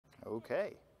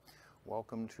Okay,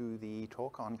 welcome to the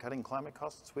talk on cutting climate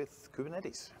costs with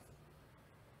Kubernetes.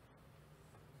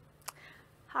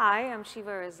 Hi, I'm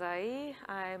Shiva Rezaie.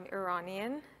 I'm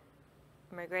Iranian,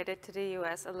 immigrated to the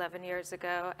US 11 years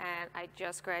ago, and I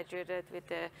just graduated with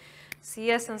a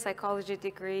CS and psychology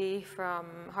degree from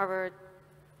Harvard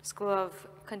School of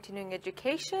Continuing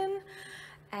Education.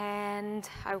 And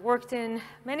I worked in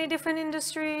many different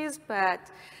industries, but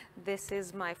this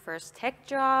is my first tech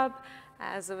job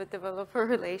as a developer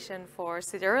relation for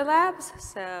Sidero Labs.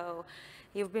 So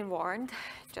you've been warned,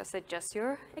 just adjust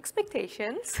your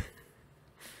expectations.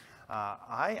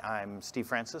 Hi, I'm Steve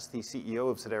Francis, the CEO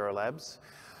of Sidero Labs.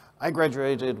 I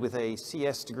graduated with a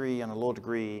CS degree and a law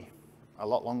degree a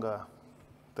lot longer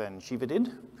than Shiva did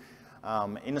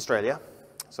in Australia.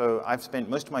 So I've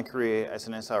spent most of my career as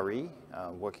an SRE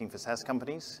working for SaaS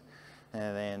companies.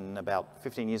 And then about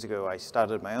 15 years ago, I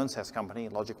started my own SaaS company,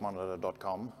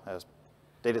 logicmonitor.com, a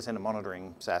data center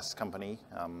monitoring SaaS company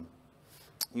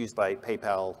used by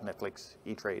PayPal, Netflix,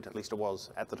 E-Trade, at least it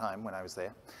was at the time when I was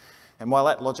there. And while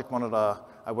at Logic Monitor,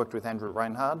 I worked with Andrew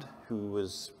Reinhard, who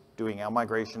was doing our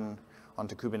migration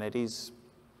onto Kubernetes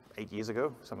 8 years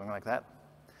ago, something like that.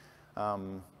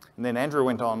 And then Andrew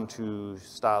went on to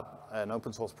start an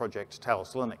open source project,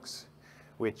 Talos Linux,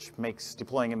 which makes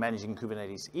deploying and managing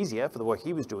Kubernetes easier for the work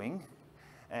he was doing.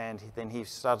 And then he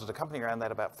started a company around that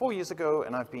about 4 years ago,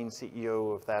 and I've been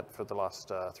CEO of that for the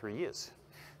last 3 years.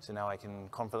 So now I can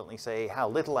confidently say how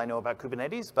little I know about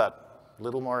Kubernetes, but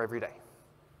little more every day.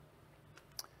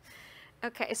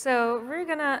 Okay, so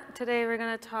today we're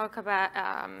gonna talk about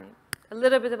a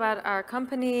little bit about our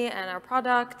company and our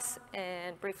products,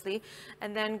 and briefly,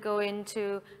 and then go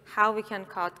into how we can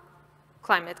cut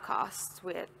climate costs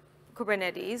with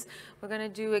Kubernetes. We're gonna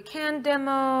do a canned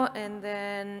demo and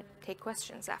then take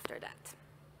questions after that.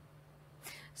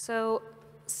 So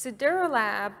Sidero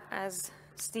Lab, as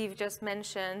Steve just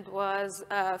mentioned, was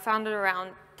founded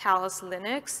around Talos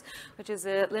Linux, which is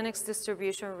a Linux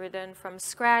distribution written from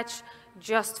scratch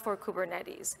just for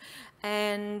Kubernetes.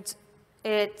 And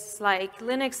it's like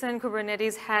Linux and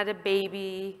Kubernetes had a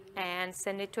baby and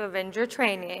sent it to Avenger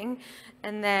training,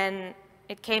 and then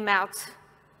it came out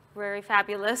very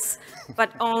fabulous,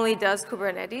 but only does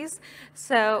Kubernetes.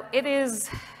 So it is,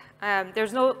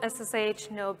 there's no SSH,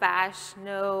 no bash,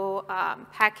 no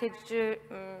package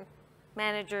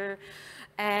manager,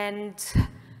 and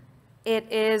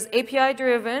it is API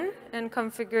driven and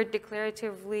configured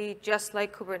declaratively just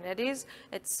like Kubernetes.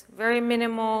 It's very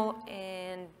minimal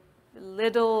and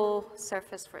little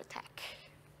surface for attack.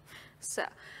 So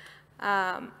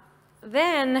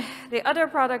then the other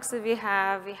products that we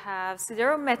have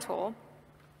Sidero Metal,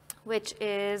 which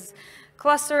is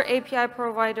cluster API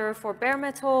provider for bare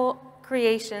metal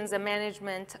creations and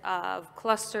management of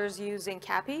clusters using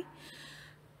CAPI.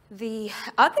 The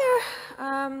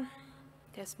other,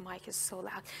 this mic is so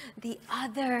loud. The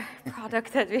other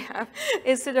product that we have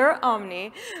is Sidero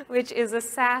Omni, which is a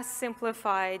SaaS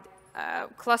simplified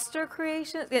cluster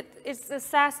creation. It's a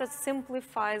SaaS that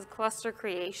simplifies cluster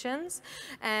creations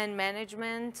and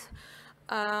management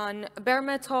on bare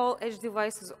metal edge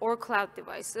devices or cloud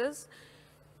devices.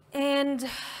 And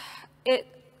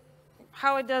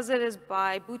how it does it is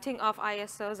by booting off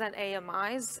ISOs and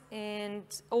AMIs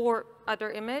or other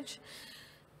image.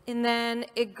 And then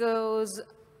it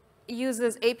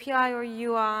uses API or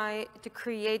UI to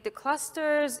create the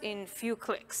clusters in few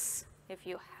clicks. If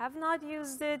you have not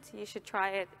used it, you should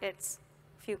try it. It's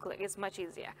few clicks, it's much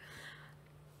easier.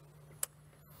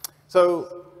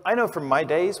 So I know from my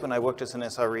days when I worked as an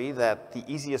SRE that the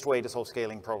easiest way to solve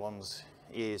scaling problems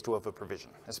is to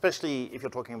over-provision, especially if you're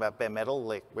talking about bare metal,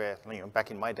 like where, back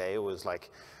in my day, it was like,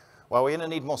 well, we're gonna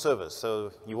need more servers.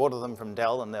 So you order them from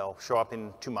Dell and they'll show up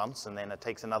in 2 months, and then it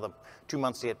takes another 2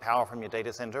 months to get power from your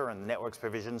data center and the network's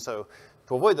provisioned. So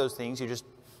to avoid those things, you just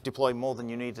deploy more than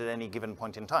you need at any given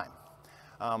point in time.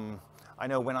 I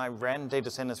know when I ran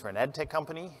data centers for an ad tech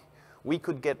company, we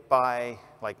could get by,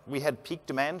 we had peak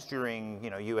demand during,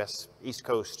 US East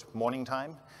Coast morning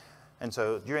time. And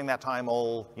so during that time,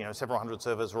 several hundred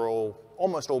servers were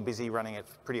almost all busy running at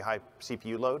pretty high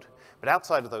CPU load. But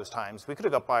outside of those times, we could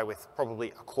have got by with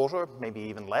probably a quarter, maybe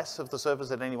even less of the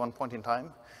servers at any one point in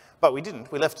time. But we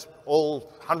didn't. We left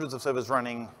all hundreds of servers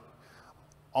running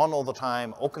on all the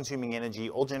time, all consuming energy,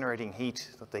 all generating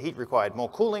heat. The heat required more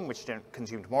cooling, which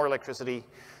consumed more electricity.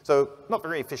 So not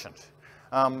very efficient.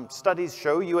 Studies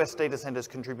show US data centers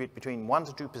contribute between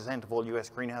 1% to 2% of all US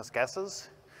greenhouse gases.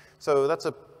 So that's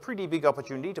a pretty big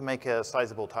opportunity to make a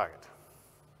sizable target.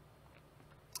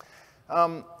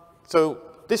 So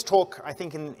this talk, I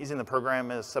think, is in the program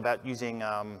is about using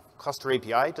Cluster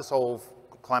API to solve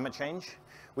climate change.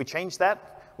 We changed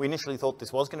that. We initially thought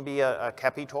this was going to be a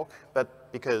CAPI talk,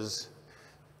 but because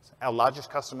our largest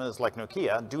customers like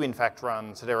Nokia do in fact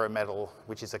run Sidero Metal,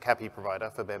 which is a CAPI provider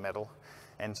for bare metal.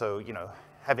 And so, you know,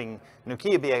 having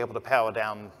Nokia be able to power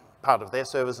down part of their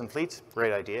servers and fleets,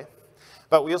 great idea.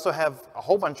 But we also have a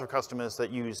whole bunch of customers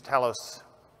that use Talos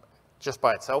just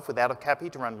by itself without a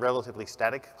CAPI to run relatively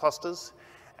static clusters.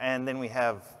 And then we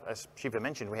have, as Shiva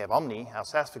mentioned, we have Omni, our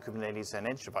SaaS for Kubernetes and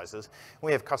edge devices.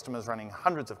 We have customers running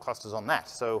hundreds of clusters on that.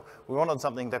 So we wanted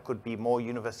something that could be more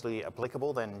universally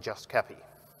applicable than just CAPI.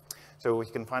 So we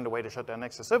can find a way to shut down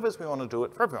extra servers. We want to do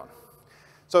it for everyone.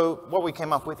 So what we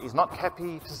came up with is not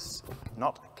CAPI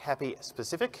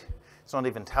specific. It's not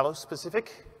even Talos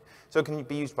specific. So it can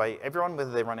be used by everyone,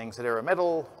 whether they're running Sidero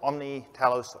Metal, Omni,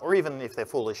 Talos, or even if they're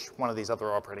foolish, one of these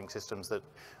other operating systems that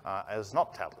is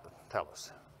not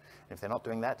Talos. If they're not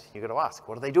doing that, you got to ask,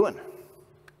 what are they doing?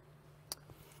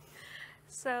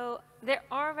 So there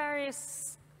are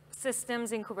various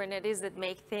systems in Kubernetes that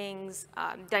make things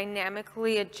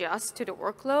dynamically adjust to the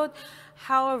workload.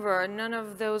 However, none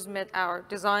of those met our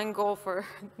design goal for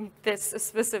this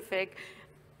specific,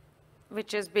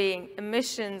 which is being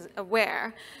emissions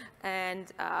aware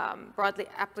and broadly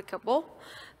applicable.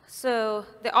 So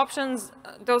the options,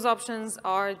 those options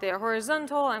are the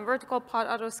horizontal and vertical pod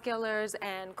autoscalers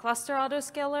and cluster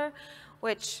autoscaler,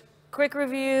 which quick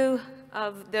review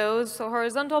of those. So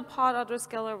horizontal pod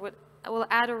autoscaler will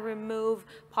add or remove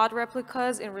pod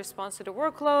replicas in response to the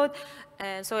workload.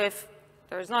 And so if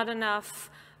there's not enough,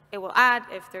 it will add.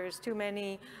 If there's too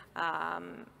many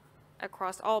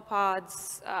across all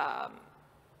pods,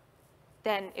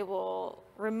 then it will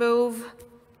remove.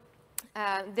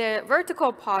 The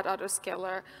vertical pod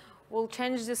autoscaler will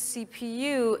change the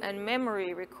CPU and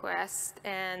memory request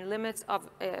and limits of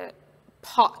a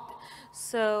pod.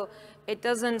 So it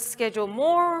doesn't schedule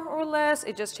more or less,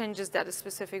 it just changes that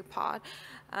specific pod.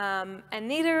 And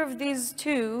neither of these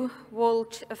two will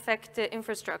affect the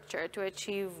infrastructure to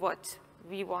achieve what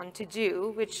we want to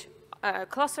do, which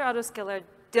cluster autoscaler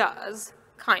does,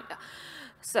 kinda.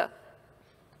 So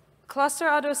cluster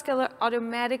autoscaler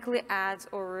automatically adds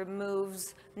or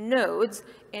removes nodes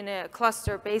in a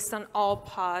cluster based on all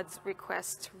pods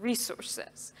request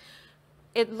resources.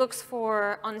 It looks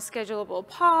for unschedulable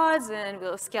pods and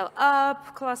will scale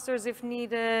up clusters if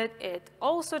needed. It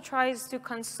also tries to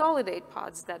consolidate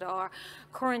pods that are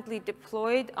currently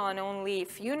deployed on only a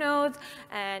few nodes,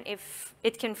 and if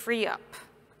it can free up.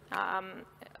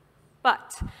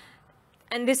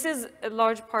 And this is a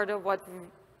large part of what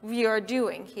we are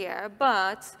doing here,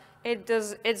 but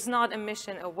it's not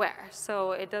emission aware,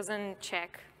 so it doesn't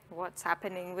check what's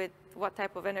happening with what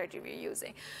type of energy we're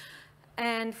using.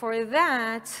 And for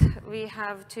that, we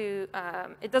have to,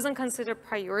 it doesn't consider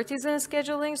priorities in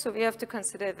scheduling, so we have to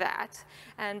consider that.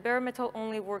 And bare metal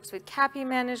only works with CAPI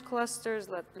managed clusters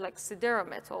like Sidero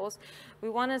metals. We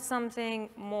wanted something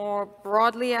more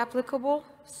broadly applicable,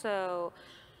 so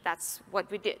that's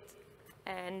what we did.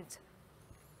 And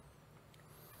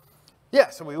yeah,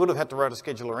 so we would have had to write a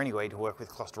scheduler anyway to work with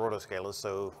cluster autoscalers,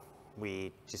 so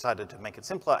we decided to make it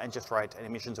simpler and just write an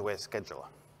emissions-aware scheduler.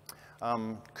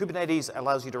 Kubernetes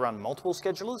allows you to run multiple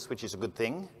schedulers, which is a good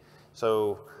thing.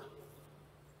 So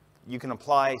you can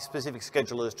apply specific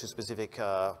schedulers to specific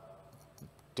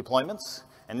deployments,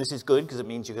 and this is good because it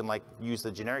means you can use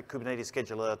the generic Kubernetes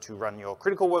scheduler to run your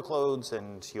critical workloads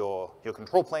and your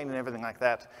control plane and everything like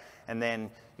that, and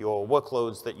then your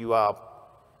workloads that you are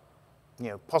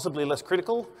possibly less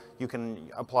critical, you can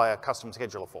apply a custom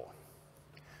scheduler for.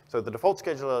 So the default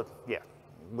scheduler, yeah,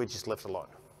 we're just left alone.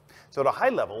 So at a high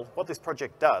level, what this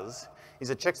project does is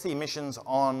it checks the emissions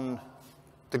on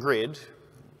the grid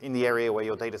in the area where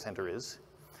your data center is,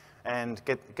 and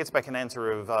gets back an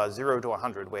answer of 0 to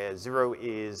 100, where 0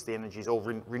 is the energy is all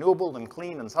renewable and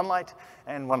clean and sunlight,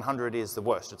 and 100 is the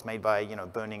worst. It's made by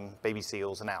burning baby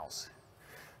seals and owls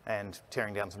and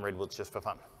tearing down some redwoods just for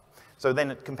fun. So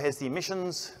then it compares the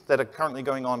emissions that are currently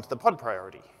going on to the pod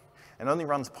priority, and only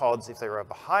runs pods if they're of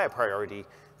a higher priority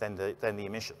than the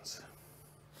emissions.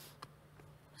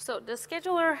 So the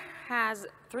scheduler has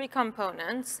 3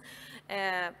 components.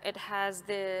 It has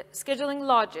the scheduling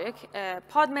logic,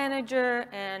 pod manager,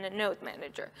 and a node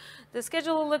manager. The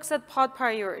scheduler looks at pod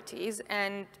priorities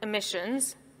and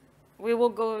emissions. We will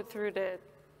go through the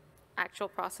actual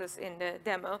process in the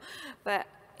demo, but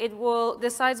it will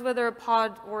decide whether a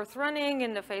pod worth running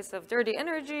in the face of dirty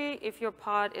energy. If your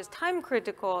pod is time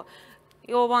critical,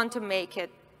 you'll want to make it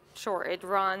sure it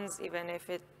runs, even if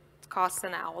it costs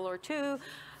an hour or 2.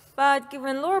 But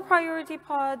given lower priority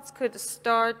pods could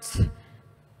start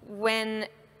when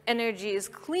energy is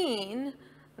clean,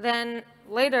 then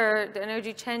later the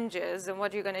energy changes and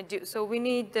what you're going to do. So we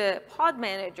need the pod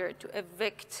manager to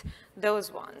evict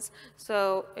those ones.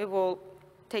 So it will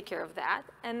take care of that.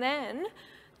 And then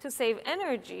to save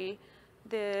energy,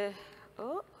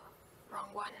 wrong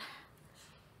one.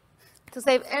 To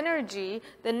save energy,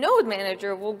 the node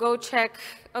manager will go check,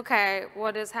 okay,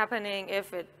 what is happening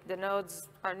if the nodes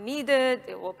are needed,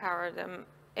 it will power them.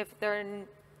 If they're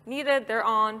needed, they're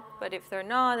on, but if they're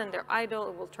not and they're idle,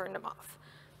 it will turn them off.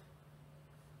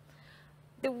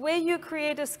 The way you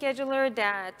create a scheduler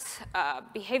that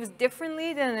behaves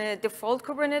differently than a default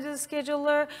Kubernetes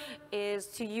scheduler is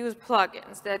to use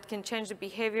plugins that can change the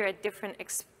behavior at different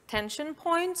extension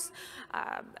points,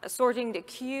 sorting the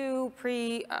queue,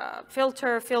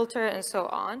 filter, and so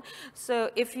on. So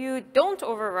if you don't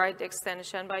override the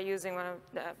extension by using one of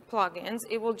the plugins,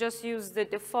 it will just use the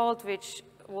default, which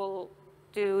will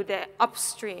do the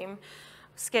upstream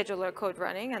scheduler code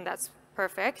running, and that's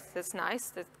perfect, that's nice,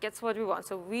 that gets what we want.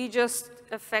 So we just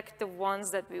affect the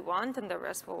ones that we want, and the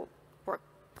rest will work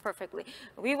perfectly.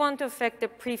 We want to affect the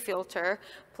pre-filter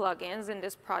plugins in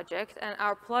this project, and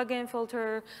our plugin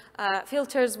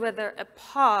filters whether a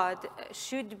pod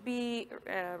should be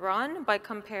run by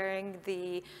comparing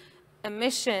the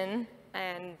emission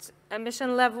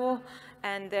level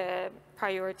and the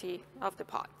priority of the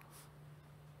pod.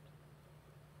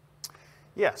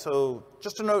 Yeah, so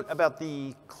just a note about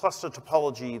the cluster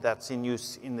topology that's in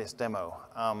use in this demo.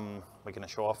 We're going to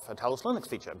show off a Talos Linux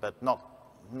feature, but not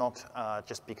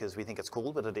just because we think it's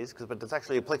cool, but it is, but it's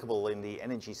actually applicable in the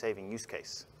energy-saving use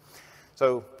case.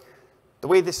 So the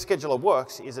way this scheduler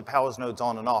works is it powers nodes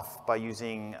on and off by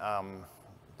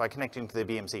connecting to the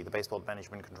BMC, the baseboard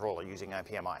management controller, using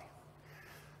IPMI.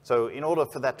 So in order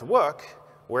for that to work,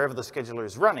 wherever the scheduler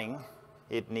is running,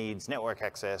 it needs network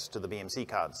access to the BMC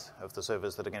cards of the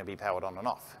servers that are going to be powered on and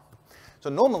off. So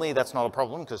normally that's not a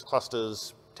problem because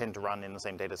clusters tend to run in the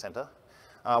same data center.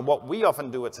 What we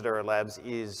often do at Sidero Labs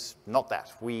is not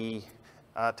that. Talos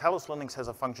Linux has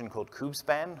a function called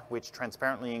kubespan, which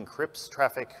transparently encrypts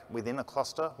traffic within a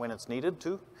cluster when it's needed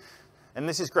to. And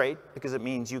this is great because it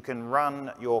means you can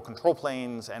run your control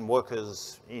planes and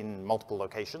workers in multiple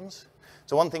locations.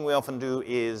 So one thing we often do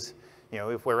is,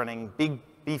 if we're running big,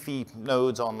 beefy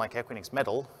nodes on like Equinix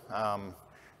Metal,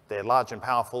 they're large and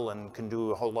powerful and can do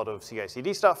a whole lot of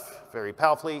CI/CD stuff very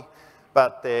powerfully,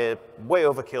 but they're way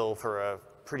overkill for a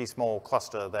pretty small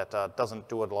cluster that doesn't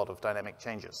do a lot of dynamic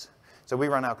changes. So we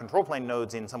run our control plane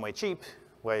nodes in somewhere cheap,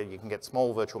 where you can get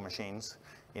small virtual machines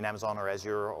in Amazon or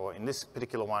Azure, or in this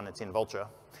particular one, it's in Vultr,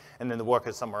 and then the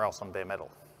workers somewhere else on bare metal.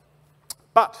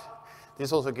 But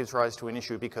this also gives rise to an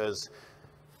issue because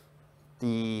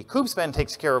the kubespan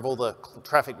takes care of all the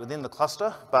traffic within the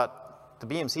cluster, but the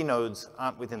BMC nodes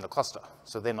aren't within the cluster,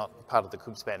 so they're not part of the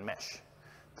kubespan mesh,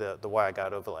 the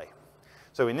WireGuard overlay.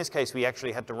 So in this case, we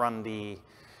actually had to run the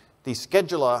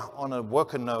scheduler on a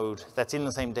worker node that's in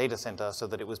the same data center so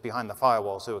that it was behind the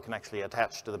firewall so it can actually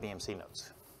attach to the BMC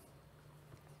nodes.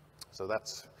 So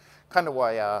that's kind of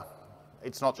why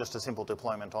it's not just a simple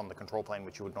deployment on the control plane,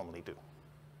 which you would normally do.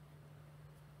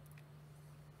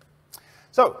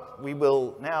 So we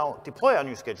will now deploy our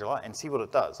new scheduler and see what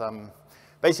it does.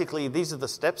 Basically, these are the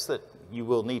steps that you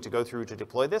will need to go through to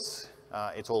deploy this.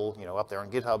 It's all up there on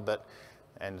GitHub,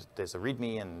 and there's a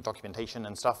README and documentation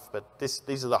and stuff, but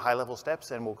these are the high-level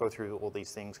steps, and we'll go through all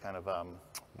these things kind of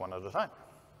one at a time.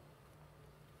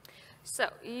 So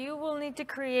you will need to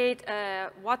create a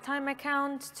WattTime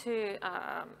account to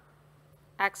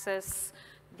access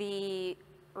the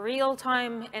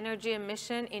real-time energy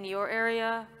emission in your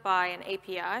area by an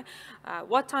API.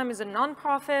 WattTime is a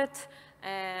nonprofit,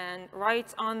 and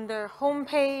right on their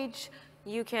homepage,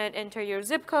 you can enter your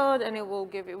zip code, and it will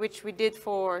give you, which we did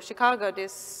for Chicago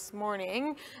this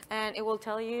morning, and it will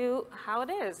tell you how it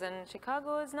is. And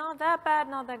Chicago is not that bad,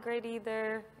 not that great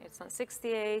either. It's on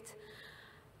 68,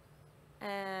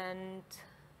 and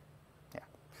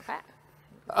okay.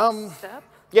 Step.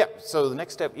 Yeah, so the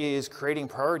next step is creating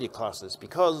priority classes.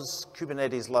 Because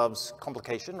Kubernetes loves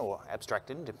complication or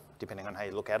abstracting, depending on how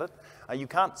you look at it, you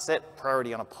can't set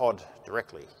priority on a pod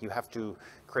directly. You have to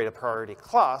create a priority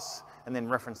class and then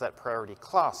reference that priority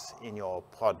class in your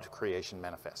pod creation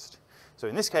manifest. So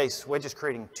in this case, we're just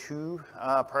creating two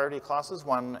priority classes.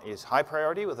 One is high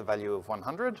priority with a value of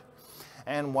 100,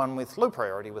 and one with low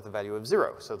priority with a value of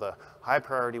 0. So the high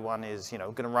priority one is,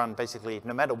 going to run basically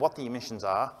no matter what the emissions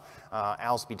are,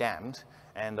 owls be damned.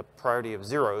 And the priority of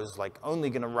 0 is like only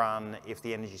going to run if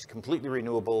the energy is completely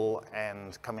renewable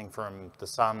and coming from the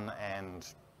sun and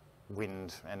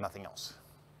wind and nothing else.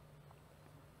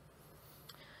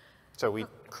 So we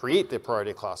create the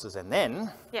priority classes and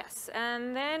then? Yes,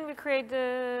 and then we create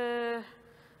the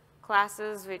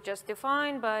classes we just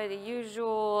defined by the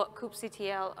usual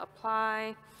kubectl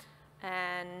apply,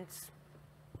 and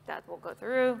that will go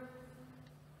through.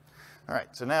 All right,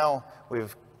 so now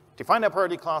we've defined our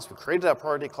priority class, we've created our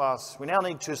priority class. We now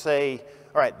need to say,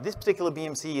 all right, this particular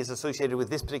BMC is associated with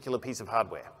this particular piece of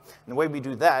hardware. And the way we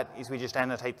do that is we just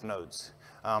annotate the nodes.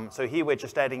 So here we're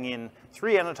just adding in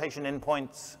 3 annotation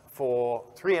endpoints for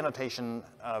 3 annotation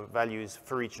values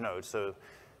for each node. So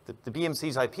the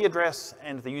BMC's IP address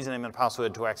and the username and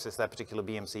password to access that particular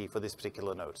BMC for this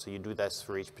particular node. So you do this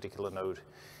for each particular node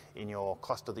in your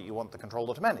cluster that you want the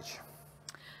controller to manage.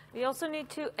 We also need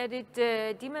to edit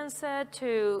the daemon set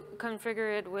to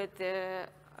configure it with the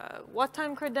what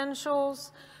time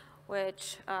credentials,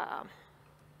 which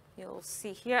you'll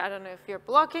see here. I don't know if you're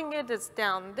blocking it, it's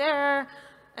down there.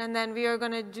 And then we are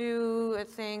going to do, I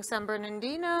think, San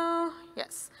Bernardino.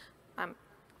 Yes, I'm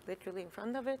literally in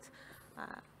front of it.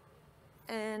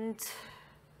 And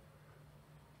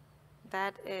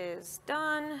that is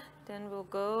done. Then we'll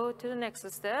go to the next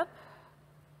step.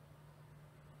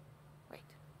 Wait.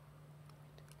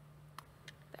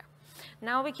 There.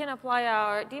 Now we can apply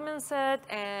our daemon set,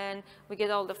 and we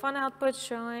get all the fun outputs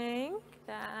showing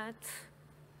that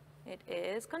it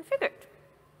is configured.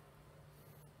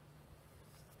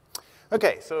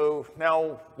 Okay, so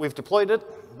now we've deployed it.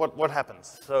 What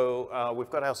happens? So we've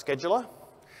got our scheduler.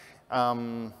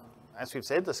 As we've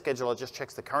said, the scheduler just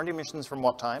checks the current emissions from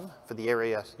what time for the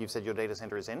area you've said your data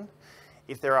center is in.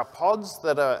 If there are pods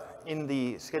that are in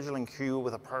the scheduling queue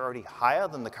with a priority higher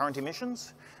than the current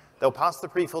emissions, they'll pass the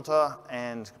pre-filter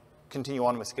and continue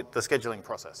on with the scheduling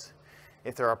process.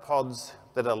 If there are pods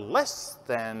that are less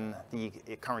than the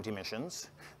current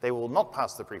emissions, they will not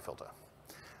pass the pre-filter.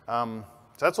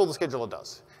 So that's all the scheduler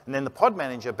does. And then the pod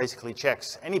manager basically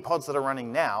checks any pods that are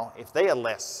running now. If they are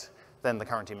less than the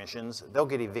current emissions, they'll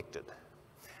get evicted.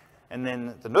 And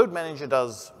then the node manager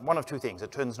does one of 2 things.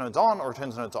 It turns nodes on or it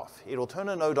turns nodes off. It'll turn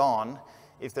a node on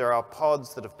if there are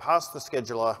pods that have passed the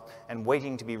scheduler and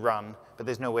waiting to be run, but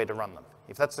there's nowhere to run them.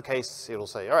 If that's the case, it'll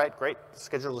say, all right, great, the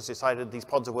scheduler has decided these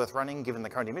pods are worth running given the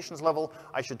current emissions level,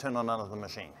 I should turn on another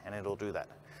machine, and it'll do that.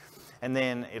 And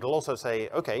then it'll also say,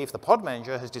 okay, if the pod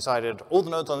manager has decided all the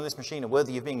nodes on this machine are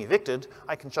worthy of being evicted,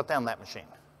 I can shut down that machine.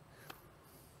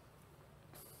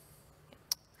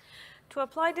 To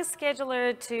apply the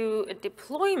scheduler to a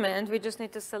deployment, we just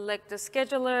need to select the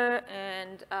scheduler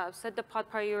and set the pod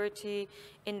priority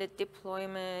in the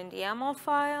deployment YAML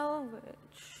file,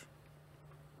 which,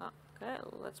 okay,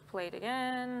 let's play it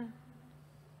again.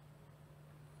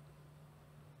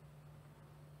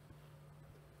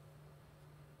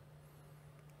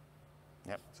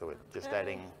 Yep, so we're just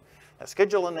adding a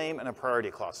scheduler name and a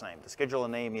priority class name. The scheduler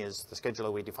name is the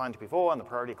scheduler we defined before, and the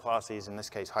priority class is, in this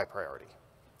case, high priority.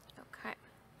 Okay.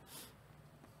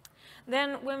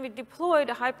 Then when we deploy,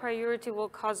 the high priority will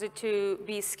cause it to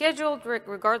be scheduled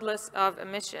regardless of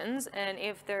emissions. And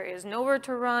if there is nowhere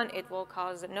to run, it will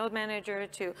cause the node manager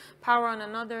to power on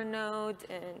another node.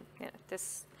 And this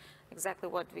is exactly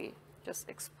what we just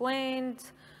explained.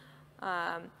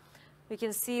 We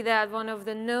can see that one of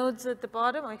the nodes at the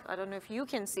bottom, I don't know if you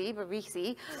can see, but we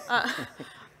see,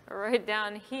 right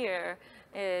down here,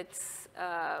 it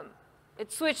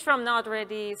switched from not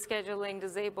ready, scheduling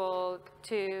disabled,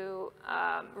 to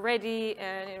ready,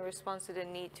 and in response to the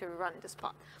need to run this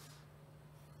pod.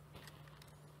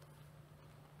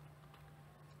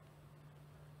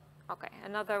 Okay,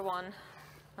 another one.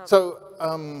 Okay.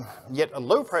 So yet a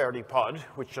low priority pod,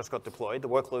 which just got deployed, the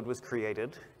workload was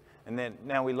created. And then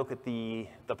now we look at the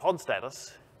pod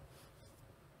status.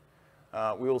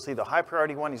 We will see the high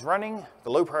priority one is running, the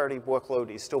low priority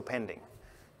workload is still pending.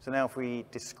 So now if we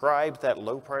describe that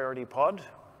low priority pod,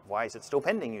 why is it still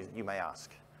pending, you may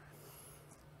ask?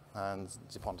 And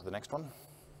zip on to the next one.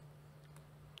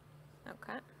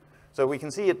 Okay. So we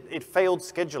can see it failed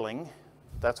scheduling.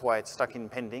 That's why it's stuck in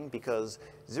pending, because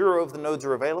 0 of the nodes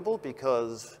are available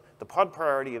because the pod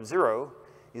priority of 0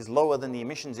 is lower than the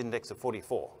emissions index of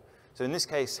 44. So in this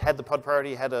case, had the pod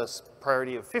priority had a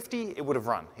priority of 50, it would have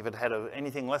run. If it had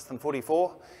anything less than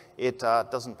 44, it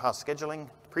doesn't pass scheduling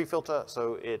pre-filter,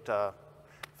 so it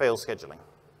fails scheduling.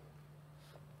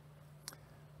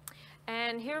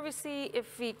 And here we see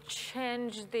if we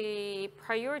change the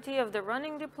priority of the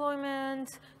running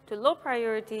deployment to low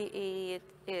priority, it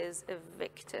is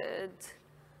evicted.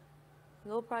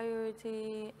 Low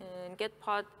priority, and get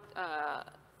pod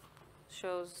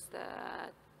shows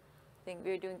that I think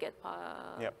we're doing get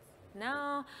pod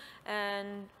now,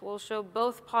 and we'll show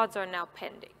both pods are now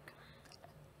pending.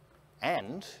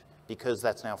 And because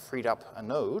that's now freed up a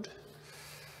node,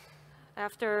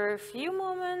 After a few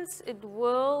moments, it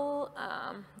will,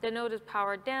 the node is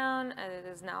powered down and it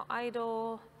is now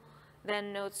idle.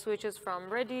 Then node switches from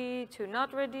ready to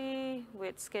not ready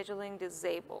with scheduling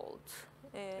disabled.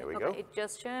 There we go. It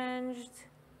just changed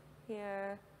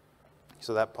here.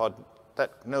 So that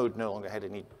node no longer had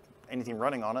anything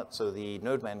running on it, so the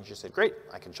node manager said, great,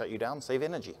 I can shut you down, save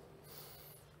energy.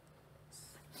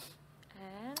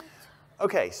 And?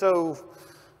 Okay, so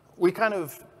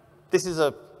this is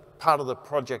a part of the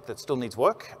project that still needs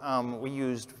work. We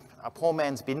used a poor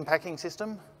man's bin packing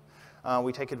system.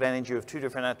 We take advantage of two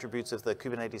different attributes of the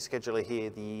Kubernetes scheduler here,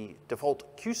 the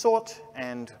default queue sort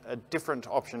and a different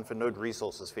option for node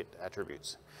resources fit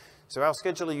attributes. So our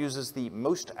scheduler uses the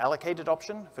most allocated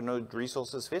option for node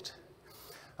resources fit.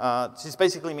 This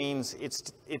basically means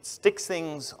it sticks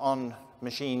things on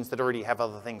machines that already have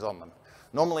other things on them.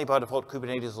 Normally, by default,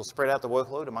 Kubernetes will spread out the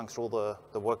workload amongst all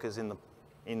the workers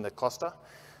in the cluster.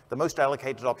 The most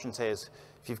allocated option says,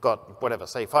 if you've got, whatever,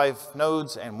 say 5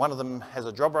 nodes and one of them has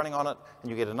a job running on it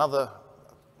and you get another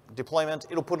deployment,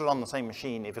 it'll put it on the same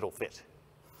machine if it'll fit.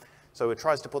 So it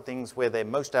tries to put things where they're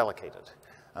most allocated.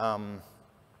 And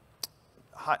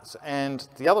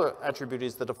the other attribute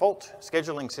is the default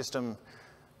scheduling system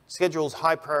schedules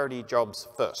high priority jobs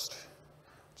first.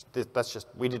 That's just,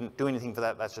 we didn't do anything for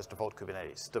that, that's just default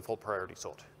Kubernetes, default priority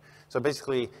sort. So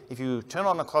basically, if you turn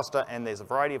on a cluster and there's a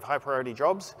variety of high priority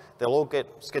jobs, they'll all get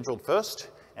scheduled first,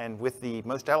 and with the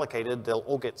most allocated, they'll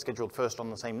all get scheduled first on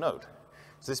the same node.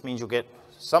 So this means you'll get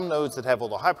some nodes that have all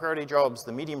the high priority jobs,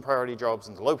 the medium priority jobs,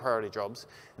 and the low priority jobs,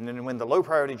 and then when the low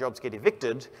priority jobs get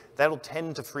evicted, that'll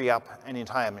tend to free up an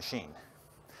entire machine.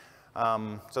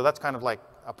 So that's kind of like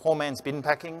a poor man's bin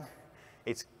packing.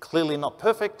 It's clearly not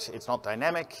perfect, it's not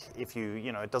dynamic. If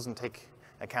it doesn't take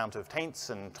account of taints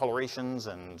and tolerations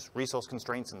and resource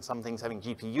constraints and some things having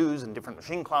GPUs and different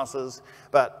machine classes,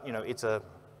 but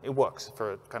it works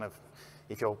for kind of,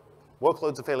 if your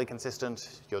workloads are fairly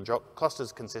consistent, your job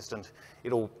cluster's consistent,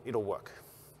 it'll work.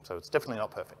 So it's definitely not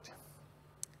perfect.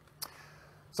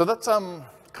 So that's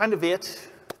kind of it.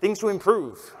 Things to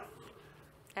improve.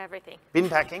 Everything. Bin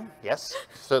packing, yes,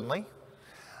 certainly.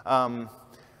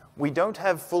 We don't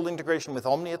have full integration with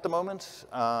Omni at the moment,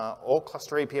 or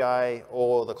Cluster API,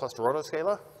 or the Cluster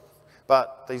Autoscaler,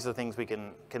 but these are things we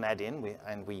can add in,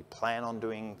 and we plan on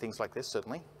doing things like this,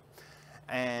 certainly.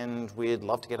 And we'd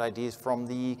love to get ideas from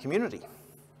the community.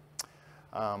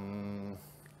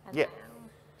 Yeah.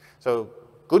 So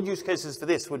good use cases for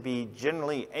this would be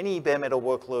generally any bare metal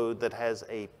workload that has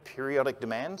a periodic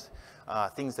demand,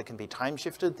 things that can be time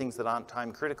shifted, things that aren't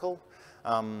time critical,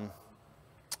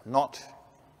 not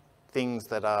things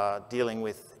that are dealing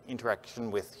with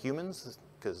interaction with humans,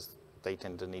 because they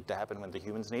tend to need to happen when the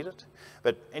humans need it.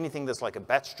 But anything that's like a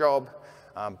batch job,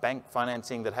 bank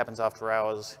financing that happens after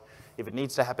hours, if it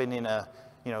needs to happen in a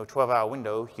 12-hour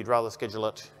window, you'd rather schedule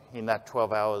it in that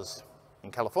 12 hours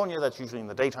in California. That's usually in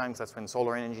the daytime, that's when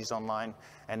solar energy is online,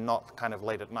 and not kind of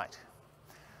late at night.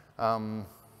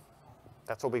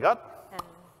 That's all we got. And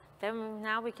then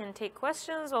now we can take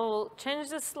questions. We'll change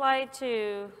the slide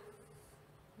to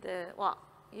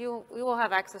you will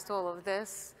have access to all of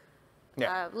this,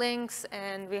 links,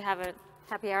 and we have a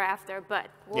happy hour after,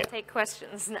 but we'll take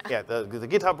questions now. Yeah, the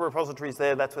GitHub repository is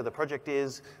there. That's where the project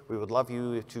is. We would love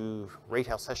you to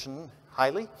rate our session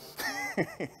highly,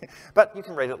 but you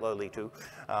can rate it lowly too.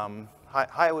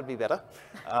 Higher would be better.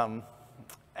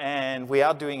 And we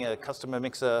are doing a customer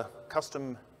mixer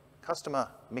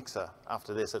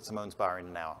after this at Simone's Bar in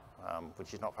an hour.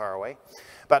 Which is not far away.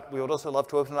 But we would also love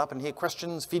to open it up and hear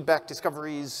questions, feedback,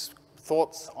 discoveries,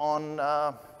 thoughts on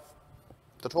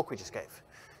the talk we just gave.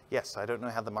 Yes, I don't know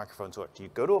how the microphones work. Do you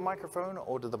go to a microphone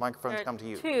or do the microphones come to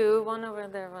you? Two, one over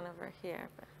there, one over here.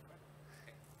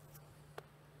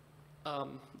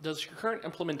 Does your current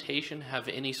implementation have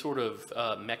any sort of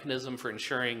mechanism for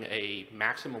ensuring a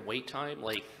maximum wait time,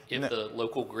 like if the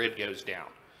local grid goes down?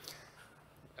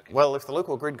 Well, if the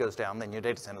local grid goes down, then your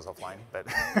data center's offline, but...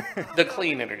 The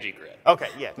clean energy grid. Okay,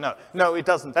 yeah, no, it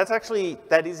doesn't.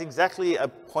 That is exactly a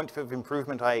point of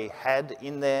improvement I had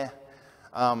in there,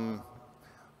 but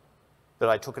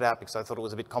I took it out because I thought it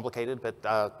was a bit complicated, but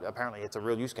apparently it's a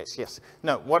real use case, yes.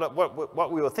 No,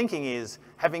 what we were thinking is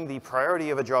having the priority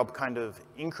of a job kind of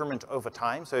increment over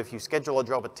time. So if you schedule a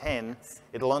job at 10,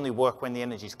 it'll only work when the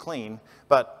energy's clean,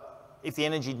 but if the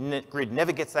energy grid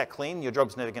never gets that clean, your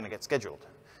job's never gonna get scheduled.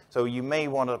 So you may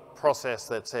want a process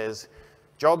that says,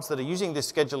 jobs that are using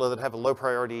this scheduler that have a low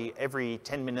priority, every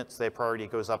 10 minutes their priority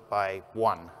goes up by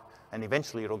 1, and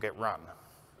eventually it'll get run.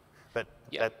 But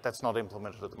that's not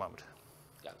implemented at the moment.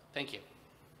 Yeah, thank you.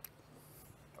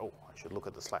 Oh, I should look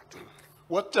at the Slack too.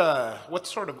 What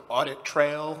sort of audit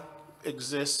trail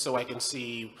exists so I can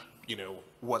see,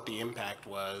 what the impact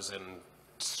was and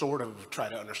sort of try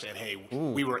to understand, hey,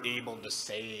 we were able to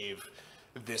save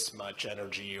this much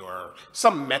energy, or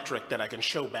some metric that I can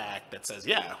show back that says,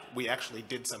 yeah, we actually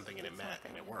did something and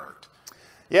it worked.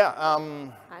 Yeah,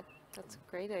 That's a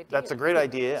great idea. that's a great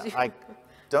idea. I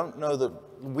don't know that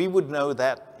we would know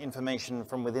that information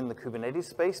from within the Kubernetes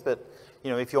space, but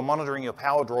if you're monitoring your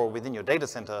power draw within your data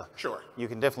center, Sure. you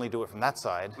can definitely do it from that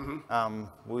side.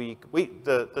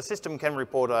 The system can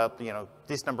report out,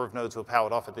 this number of nodes were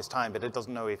powered off at this time, but it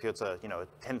doesn't know if it's a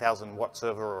 10,000 watt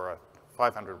server or a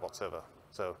 500 watt server.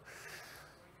 So.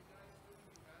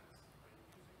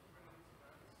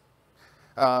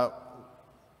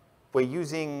 We're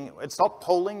using, it's not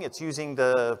polling, it's using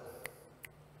the,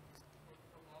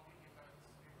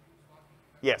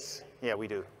 yes, yeah, we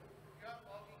do.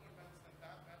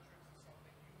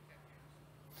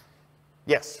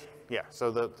 Yes, yeah,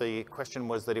 so the question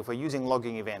was that if we're using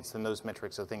logging events, then those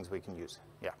metrics are things we can use,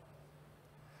 yeah.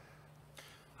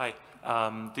 Hi,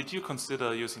 did you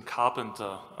consider using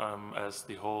Carpenter as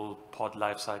the whole pod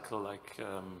lifecycle, like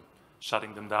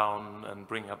shutting them down and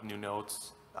bringing up new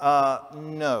nodes?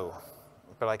 No,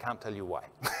 but I can't tell you why.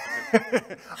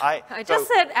 I just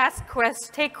said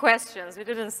take questions. We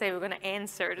didn't say we're going to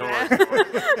answer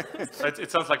that. It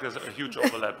sounds like there's a huge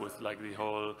overlap with like the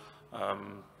whole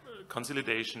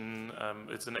consolidation.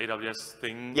 It's an AWS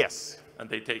thing. Yes. And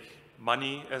they take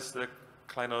money as the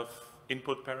kind of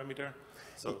input parameter.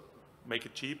 So make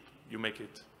it cheap, you make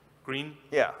it green.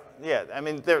 Yeah, yeah. I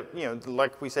mean, there,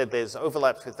 like we said, there's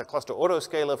overlaps with the cluster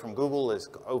autoscaler from Google. There's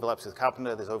overlaps with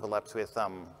Carpenter. There's overlaps with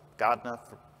Gartner.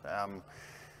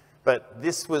 But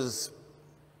this was,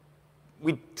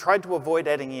 we tried to avoid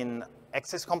adding in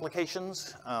excess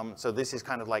complications. So this is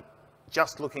kind of like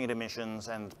just looking at emissions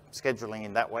and scheduling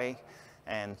in that way.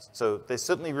 And so there's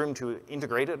certainly room to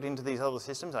integrate it into these other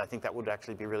systems. I think that would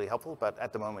actually be really helpful. But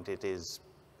at the moment, it is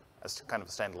kind of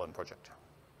a standalone project.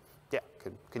 Yeah,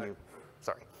 can you,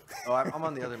 sorry. Oh, I'm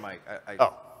on the other mic.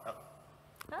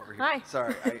 Over here. Hi.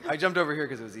 Sorry, I jumped over here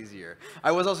because it was easier.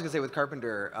 I was also going to say with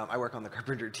Carpenter, I work on the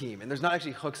Carpenter team, and there's not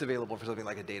actually hooks available for something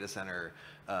like a data center,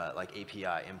 like API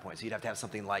endpoint. So you'd have to have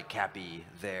something like CAPI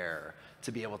there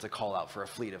to be able to call out for a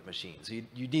fleet of machines. So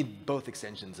you need both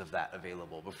extensions of that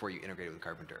available before you integrate it with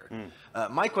Carpenter.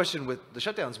 My question with the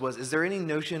shutdowns was, is there any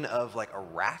notion of like a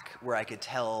rack where I could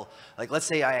tell, like let's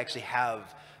say I actually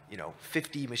have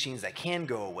 50 machines that can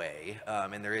go away,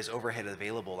 and there is overhead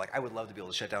available. Like I would love to be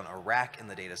able to shut down a rack in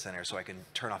the data center so I can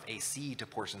turn off AC to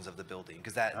portions of the building,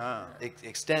 because that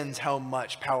extends how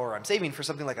much power I'm saving for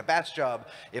something like a batch job.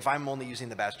 If I'm only using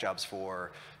the batch jobs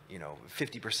for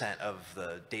 50% of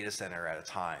the data center at a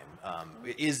time,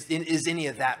 is any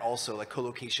of that also like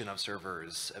co-location of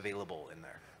servers available in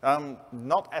there?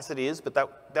 Not as it is, but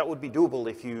that would be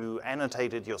doable if you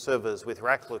annotated your servers with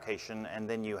rack location and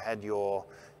then you had your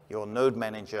node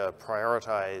manager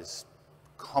prioritize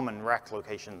common rack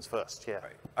locations first, yeah.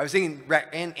 Right. I was thinking rack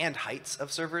and heights of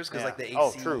servers, because like the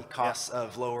AC costs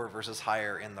of lower versus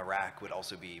higher in the rack would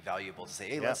also be valuable to say,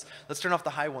 hey, let's turn off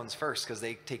the high ones first because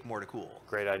they take more to cool.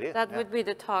 Great idea. That would be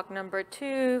the talk number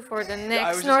 2 for the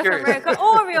next North America,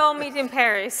 or we all meet in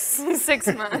Paris in 6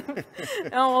 months,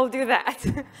 and we'll do that.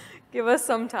 Give us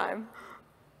some time.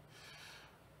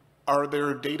 Are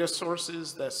there data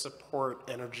sources that support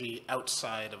energy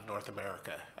outside of North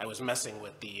America? I was messing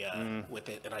with the with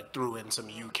it, and I threw in some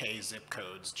UK zip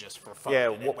codes just for fun.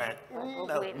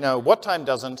 Yeah. No, what time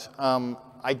doesn't?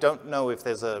 I don't know if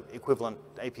there's an equivalent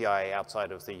API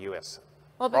outside of the US.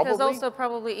 Well, because also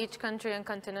probably each country and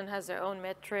continent has their own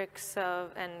metrics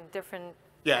and different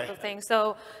type of things.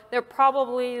 So there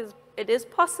probably is. It is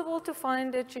possible to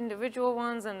find each individual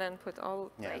ones and then put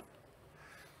all like.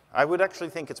 I would actually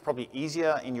think it's probably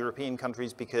easier in European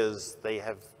countries because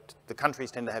the countries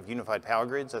tend to have unified power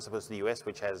grids as opposed to the US,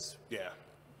 which has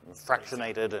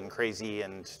fractionated and crazy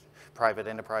and private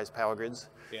enterprise power grids.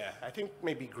 Yeah, I think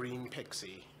maybe Green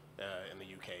Pixie in the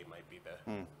UK might be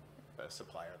the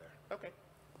supplier there. Okay.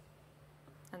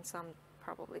 And some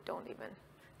probably don't even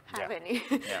have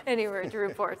anywhere to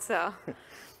report, so.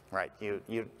 Right, you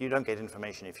don't get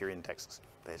information if you're in Texas.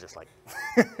 They're just like.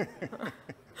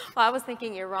 Well, I was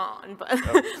thinking Iran, but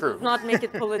true. Let's not make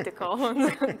it political.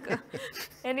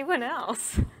 Anyone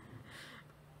else?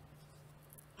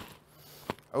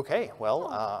 Okay,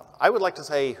 well, I would like to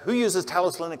say, who uses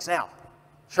Talos Linux now?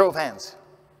 Show of hands.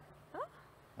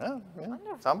 Oh, yeah,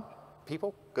 some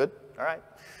people, good, all right.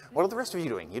 What are the rest of you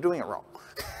doing? You're doing it wrong.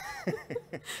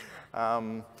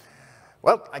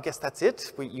 Well, I guess that's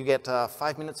it. You get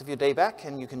 5 minutes of your day back,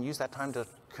 and you can use that time to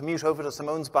commute over to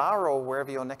Simone's Bar or wherever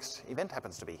your next event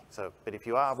happens to be. So, but if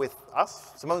you are with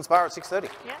us, Simone's Bar at 6:30.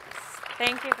 Yes.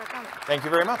 Thank you for coming. Thank you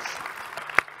very much.